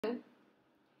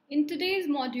In today's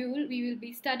module, we will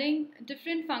be studying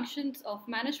different functions of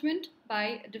management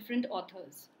by different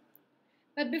authors.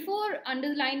 But before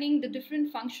underlining the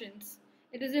different functions,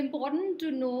 it is important to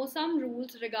know some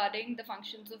rules regarding the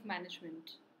functions of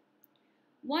management.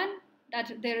 One,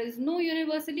 that there is no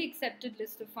universally accepted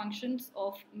list of functions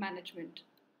of management,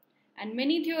 and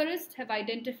many theorists have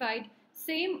identified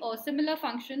same or similar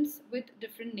functions with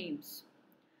different names.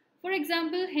 For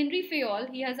example, Henry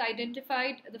Fayol, he has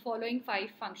identified the following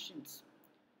 5 functions.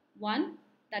 1,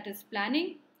 that is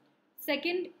planning.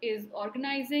 Second is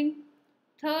organizing.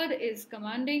 Third is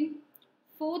commanding.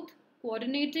 Fourth,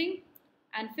 coordinating.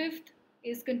 And fifth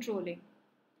is controlling.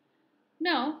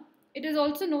 Now, it is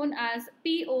also known as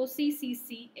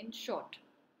POCCC in short.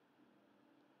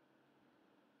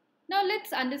 Now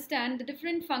let's understand the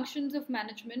different functions of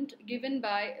management given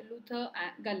by Luther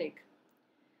Gulick.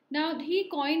 Now, he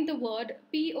coined the word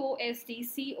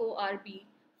POSTCORB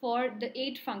for the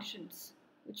 8 functions,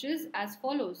 which is as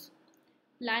follows: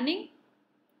 planning,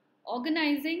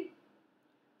 organizing,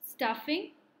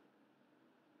 staffing,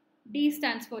 D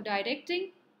stands for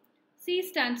directing, C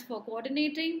stands for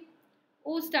coordinating,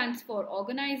 O stands for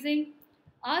organizing,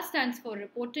 R stands for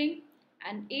reporting,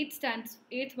 and eighth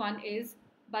one is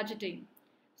budgeting.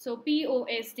 So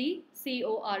POSTCORB.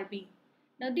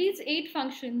 Now, these 8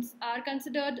 functions are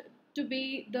considered to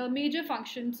be the major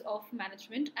functions of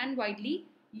management and widely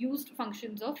used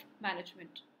functions of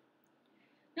management.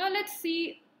 Now, let's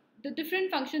see the different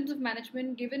functions of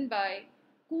management given by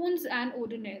Koons and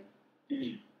O'Donnell.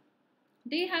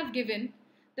 They have given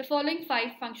the following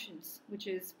 5 functions, which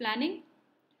is planning,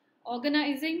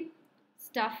 organizing,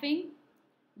 staffing,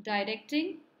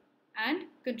 directing, and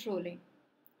controlling.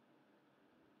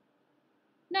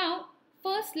 Now,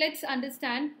 first, let's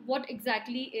understand what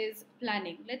exactly is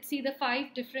planning. Let's see the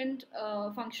 5 different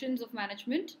functions of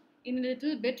management in a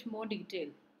little bit more detail.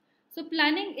 So,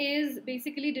 planning is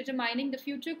basically determining the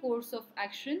future course of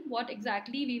action, what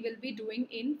exactly we will be doing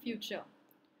in future.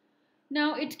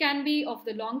 Now, it can be of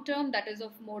the long term, that is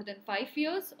of more than 5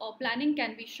 years, or planning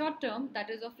can be short term,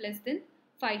 that is of less than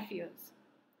 5 years.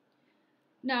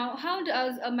 Now, how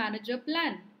does a manager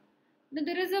plan? Now,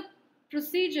 there is a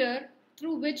procedure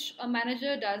through which a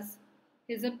manager does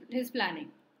his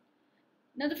planning.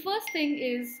 Now, the first thing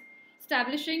is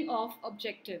establishing of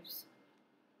objectives.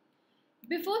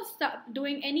 Before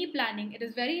doing any planning, it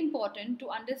is very important to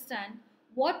understand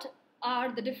what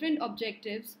are the different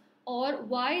objectives or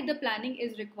why the planning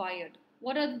is required.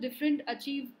 What are the different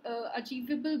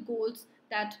achievable goals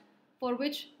that for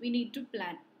which we need to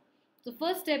plan. So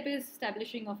first step is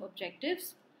establishing of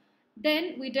objectives.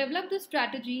 Then we develop the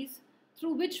strategies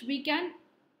through which we can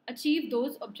achieve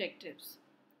those objectives.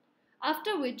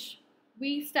 After which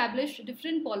we establish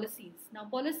different policies. Now,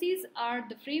 policies are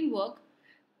the framework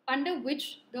under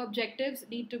which the objectives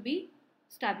need to be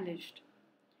established.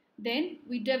 Then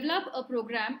we develop a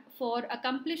program for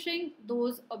accomplishing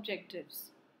those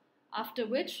objectives. After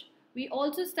which we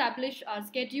also establish our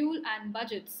schedule and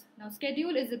budgets. Now,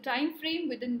 schedule is the time frame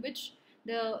within which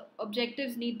the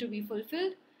objectives need to be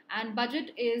fulfilled, and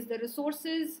budget is the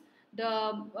resources,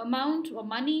 the amount or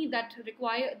money that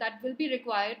will be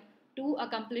required to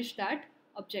accomplish that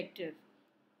objective.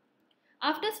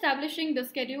 After establishing the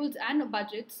schedules and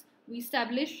budgets, we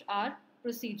establish our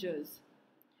procedures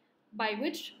by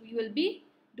which we will be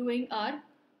doing our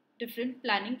different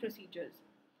planning procedures.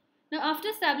 Now, after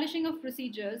establishing of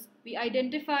procedures, we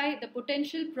identify the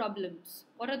potential problems.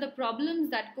 What are the problems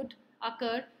that could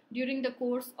occur during the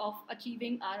course of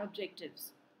achieving our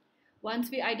objectives?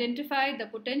 Once we identify the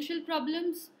potential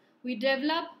problems, we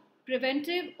develop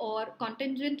preventive or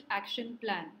contingent action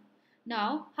plan.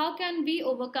 Now, how can we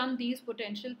overcome these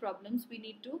potential problems? We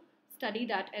need to study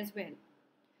that as well.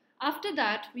 After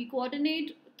that, we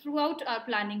coordinate throughout our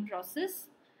planning process,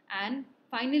 and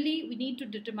finally, we need to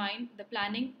determine the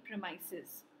planning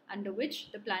premises under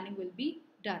which the planning will be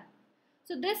done.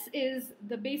 So this is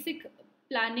the basic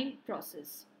planning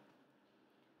process.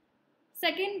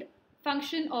 Second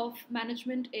function of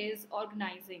management is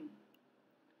organizing.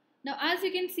 Now, as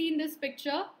you can see in this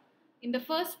picture, in the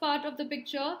first part of the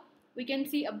picture, we can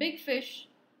see a big fish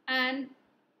and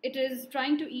it is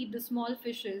trying to eat the small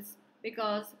fishes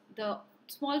because the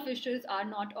small fishes are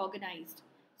not organized.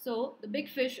 So the big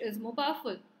fish is more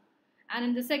powerful. And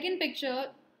in the second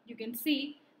picture, you can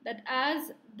see that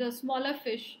as the smaller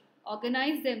fish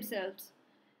organized themselves,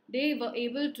 they were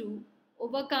able to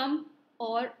overcome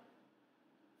or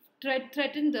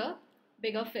threaten the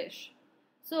bigger fish.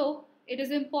 So it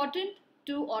is important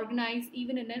to organize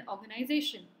even in an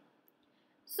organization.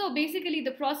 So basically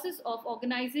the process of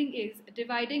organizing is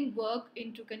dividing work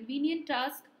into convenient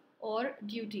tasks or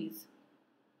duties.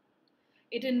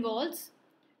 It involves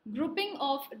grouping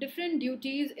of different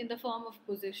duties in the form of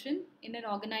position. In an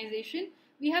organization,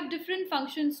 we have different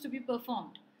functions to be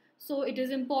performed. So it is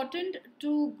important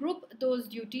to group those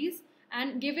duties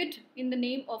and give it in the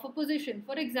name of a position.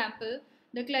 For example,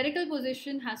 the clerical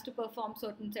position has to perform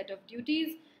certain set of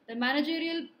duties, the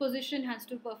managerial position has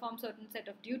to perform certain set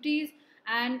of duties,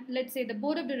 and let's say the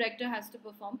board of director has to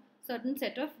perform certain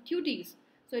set of duties.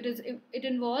 So it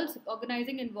involves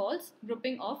organizing involves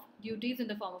grouping of duties in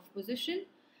the form of position,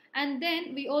 and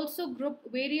then we also group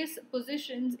various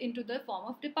positions into the form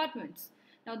of departments.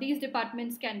 Now these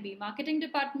departments can be marketing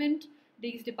department,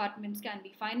 these departments can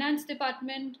be finance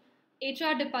department,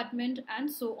 HR department,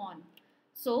 and so on.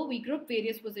 So we group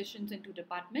various positions into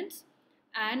departments,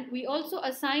 and we also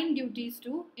assign duties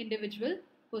to individual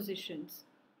positions.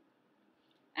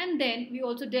 And then we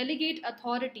also delegate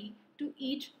authority to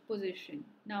each position.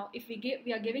 Now, if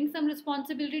we are giving some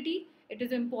responsibility, it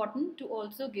is important to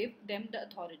also give them the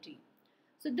authority.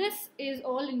 So this is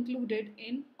all included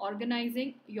in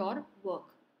organizing your work.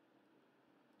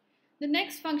 The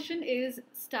next function is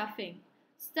staffing.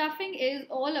 Staffing is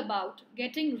all about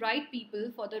getting right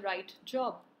people for the right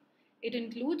job. It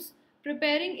includes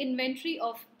preparing inventory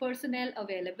of personnel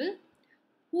available,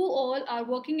 who all are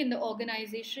working in the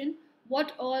organization,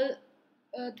 what all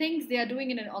things they are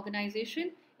doing in an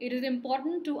organization. It is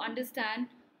important to understand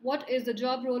what is the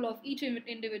job role of each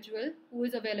individual who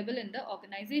is available in the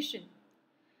organization.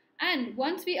 And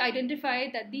once we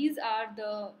identify that these are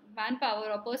the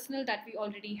manpower or personnel that we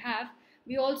already have,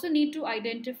 we also need to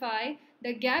identify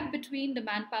the gap between the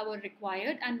manpower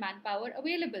required and manpower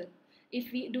available.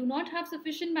 If we do not have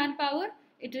sufficient manpower,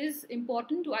 it is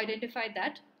important to identify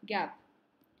that gap.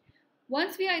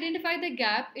 Once we identify the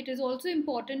gap, it is also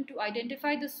important to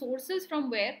identify the sources from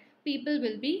where people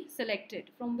will be selected,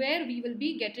 from where we will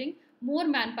be getting more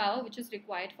manpower which is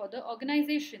required for the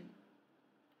organization.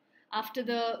 After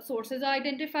the sources are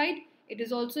identified, it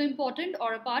is also important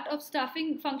or a part of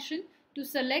staffing function to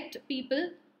select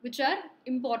people which are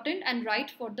important and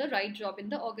right for the right job in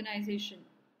the organization.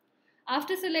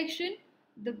 After selection,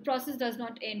 the process does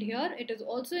not end here. It is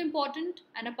also important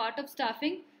and a part of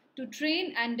staffing to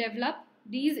train and develop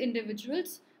these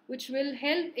individuals, which will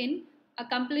help in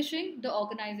accomplishing the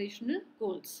organizational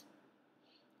goals.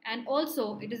 And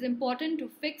also, it is important to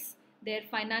fix their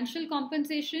financial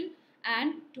compensation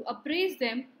and to appraise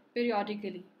them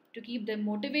periodically to keep them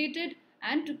motivated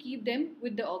and to keep them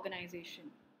with the organization.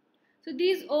 So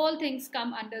these all things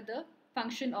come under the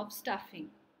function of staffing.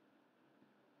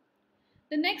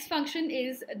 The next function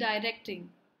is directing.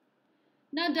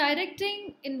 Now,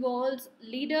 directing involves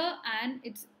leader and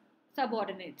its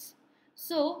subordinates.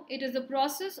 So, it is the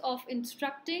process of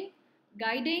instructing,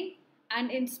 guiding, and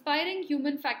inspiring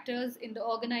human factors in the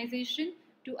organization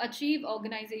to achieve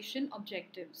organization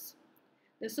objectives.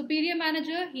 The superior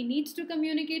manager, he needs to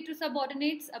communicate to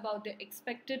subordinates about their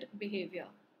expected behavior.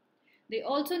 They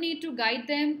also need to guide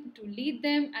them, to lead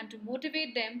them, and to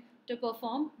motivate them to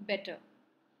perform better.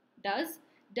 Thus,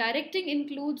 directing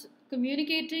includes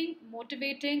communicating,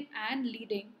 motivating, and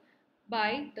leading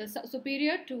by the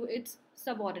superior to its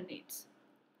subordinates,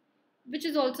 which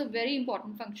is also a very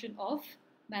important function of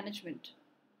management.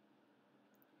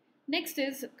 Next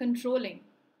is controlling.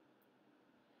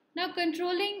 Now,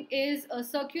 controlling is a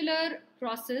circular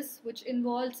process which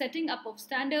involves setting up of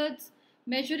standards,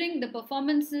 measuring the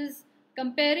performances,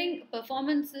 comparing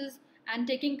performances, and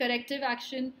taking corrective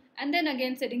action, and then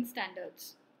again setting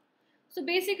standards. So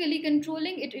basically,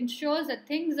 controlling, it ensures that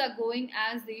things are going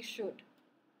as they should,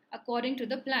 according to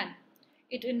the plan.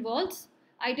 It involves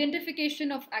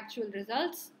identification of actual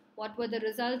results, what were the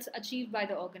results achieved by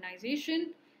the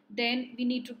organization, then we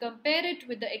need to compare it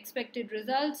with the expected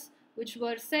results which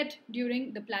were set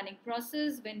during the planning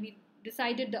process when we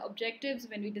decided the objectives,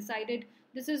 when we decided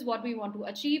this is what we want to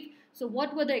achieve. So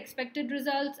what were the expected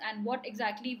results and what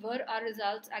exactly were our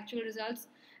results, actual results.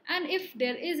 And if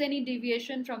there is any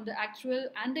deviation from the actual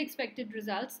and the expected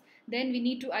results, then we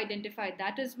need to identify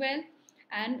that as well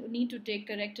and need to take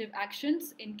corrective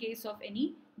actions in case of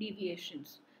any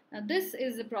deviations. Now this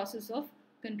is the process of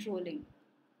controlling.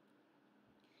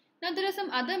 Now there are some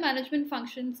other management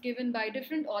functions given by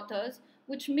different authors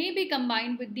which may be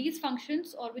combined with these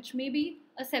functions or which may be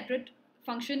a separate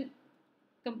function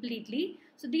completely.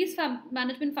 So these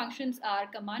management functions are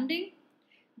commanding,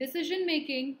 decision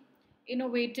making,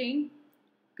 innovating,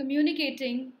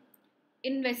 communicating,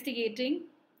 investigating,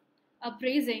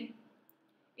 appraising,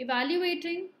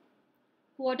 evaluating,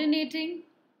 coordinating,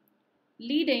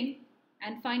 leading,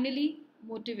 and finally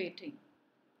motivating.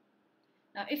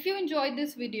 Now, if you enjoyed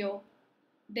this video,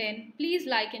 then please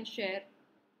like and share.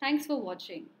 Thanks for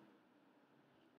watching.